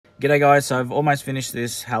G'day guys, so I've almost finished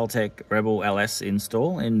this Haltech Rebel LS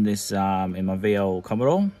install in this in my VL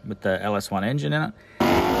Commodore with the LS1 engine in it.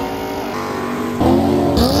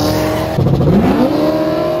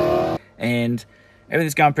 And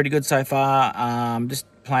everything's going pretty good so far. Just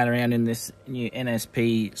playing around in this new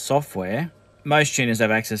NSP software. Most tuners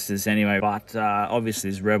have access to this anyway, but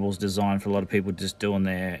obviously this Rebel's designed for a lot of people just doing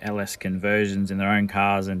their LS conversions in their own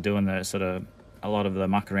cars and doing the sort of a lot of the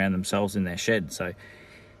muck around themselves in their shed. So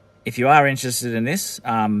if you are interested in this,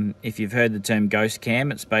 if you've heard the term ghost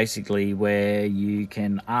cam, it's basically where you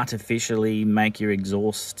can artificially make your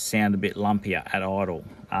exhaust sound a bit lumpier at idle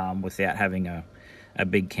without having a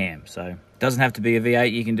big cam. So it doesn't have to be a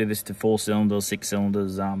V8. You can do this to 4 cylinders, 6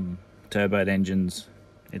 cylinders, turboed engines.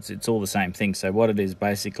 It's all the same thing. So what it is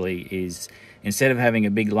basically is, instead of having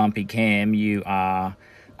a big lumpy cam, you are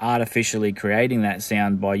artificially creating that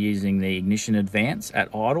sound by using the ignition advance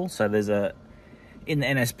at idle. So there's in the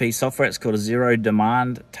NSP software, it's called a zero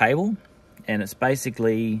demand table, and it's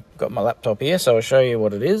basically got my laptop here, so I'll show you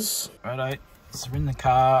what it is. Righto, so we're in the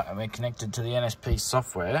car and we're connected to the NSP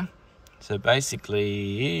software. So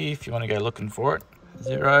basically, if you want to go looking for it,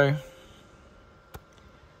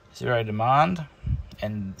 zero demand,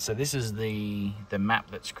 and so this is the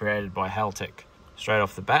map that's created by Haltech straight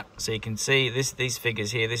off the bat. So you can see these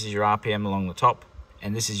figures here. This is your RPM along the top,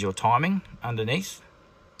 and this is your timing underneath.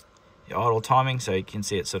 Idle timing, so you can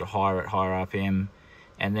see it's sort of higher at higher RPM,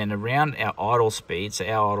 and then around our idle speed, so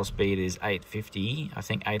our idle speed is 850, I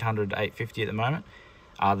think 800 to 850 at the moment.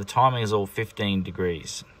 The timing is all 15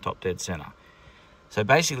 degrees, top dead center. So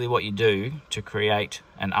basically what you do to create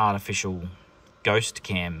an artificial ghost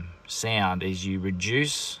cam sound is you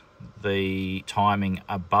reduce the timing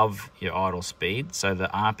above your idle speed, so the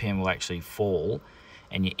RPM will actually fall,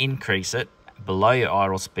 and you increase it below your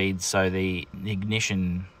idle speed so the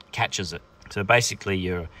ignition catches it. So basically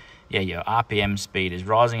your RPM speed is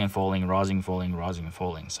rising and falling, rising, falling, rising and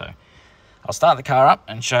falling. So I'll start the car up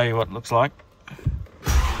and show you what it looks like.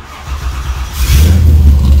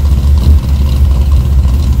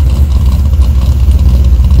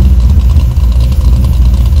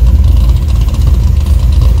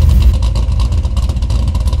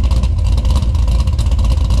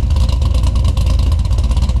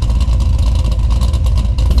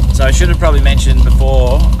 So I should have probably mentioned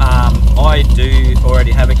before, I do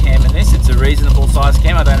already have a cam in this. It's a reasonable size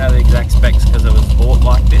cam. I don't know the exact specs because it was bought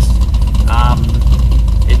like this.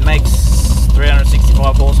 It makes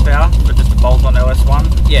 365 horsepower for just a bolt-on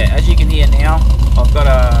LS1. Yeah, as you can hear now, I've got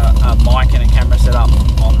a mic and a camera set up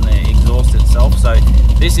on the exhaust itself. So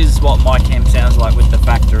this is what my cam sounds like with the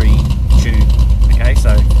factory tube. Okay,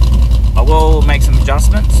 so I will make some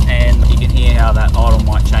adjustments, and you can hear how that idle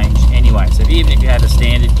might change anyway. So even if you had a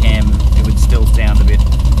standard cam, it would still sound a bit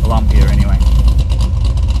lumpier anyway.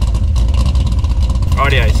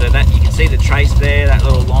 Rightio, so that you can see the trace there, that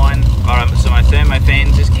little line. Alright, so my thermo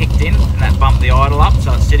fan just kicked in, and that bumped the idle up,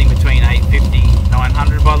 so it's sitting between 850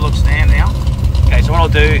 900 by the looks now. Okay, so what I'll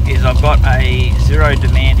do is I've got a zero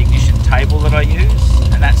demand ignition table that I use,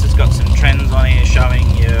 and that's just got some trends on here showing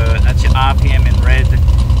that's your RPM in red,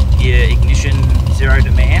 your ignition zero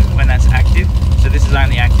demand when that's active. So this is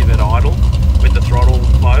only active at idle with the throttle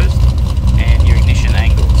closed, and your ignition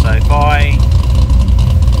angle. So if I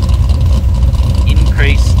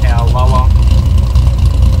increase our lower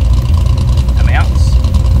amounts,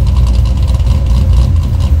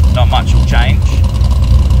 not much will change.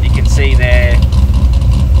 You can see there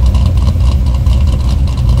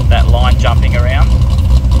that line jumping around.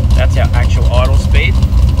 That's our actual idle speed.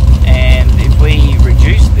 And if we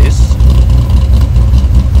reduce this,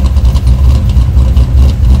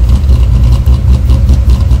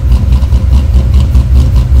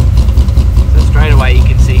 so straight away you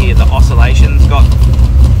can see here the oscillations got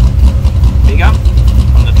bigger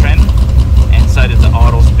on the trend, and so did the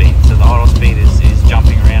idle speed. So the idle speed is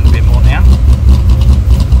jumping around a bit more now.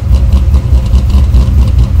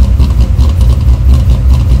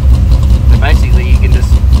 So basically you can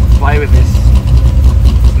just play with this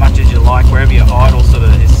as much as you like, wherever your idle sort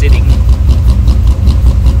of is sitting.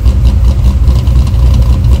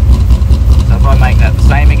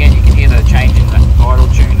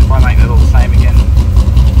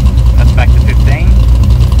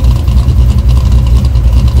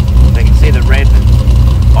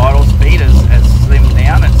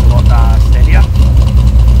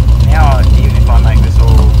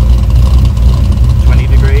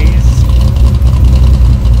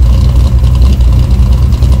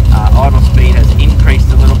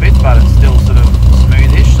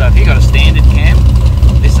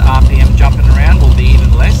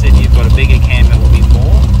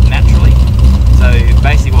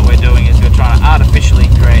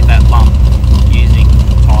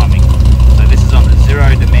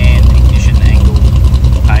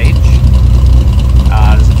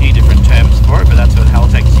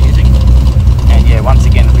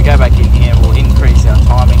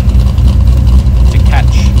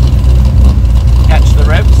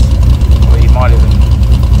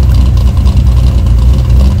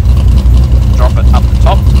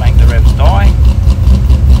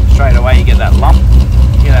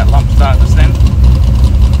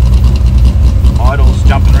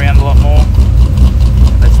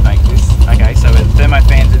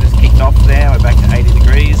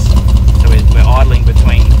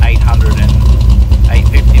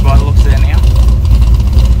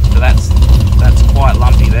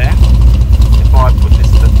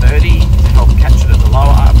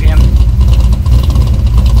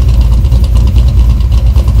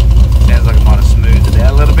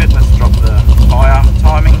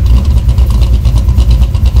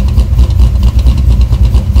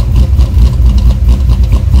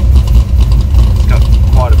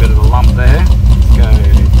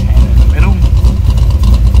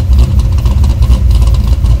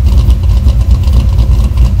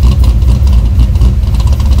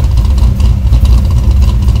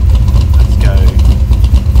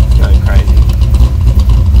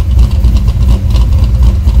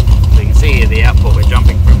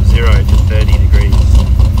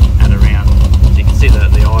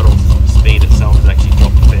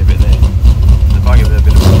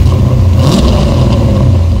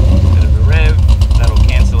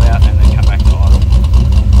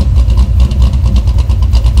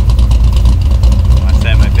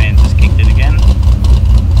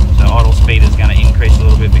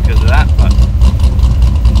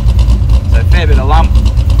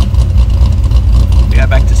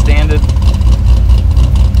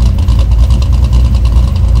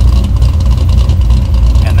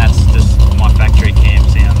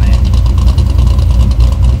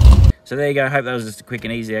 there you go. I hope that was just a quick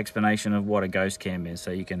and easy explanation of what a ghost cam is.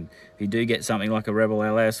 So you can, if you do get something like a Rebel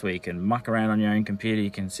LS where you can muck around on your own computer,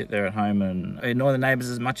 you can sit there at home and annoy the neighbours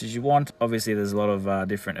as much as you want. Obviously, there's a lot of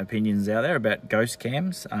different opinions out there about ghost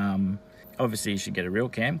cams. Obviously, you should get a real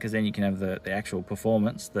cam because then you can have the actual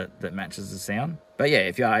performance that matches the sound. But yeah,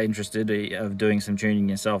 if you are interested of doing some tuning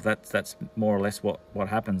yourself, that's more or less what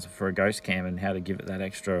happens for a ghost cam and how to give it that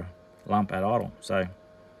extra lump at idle. So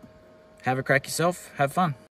have a crack yourself, have fun.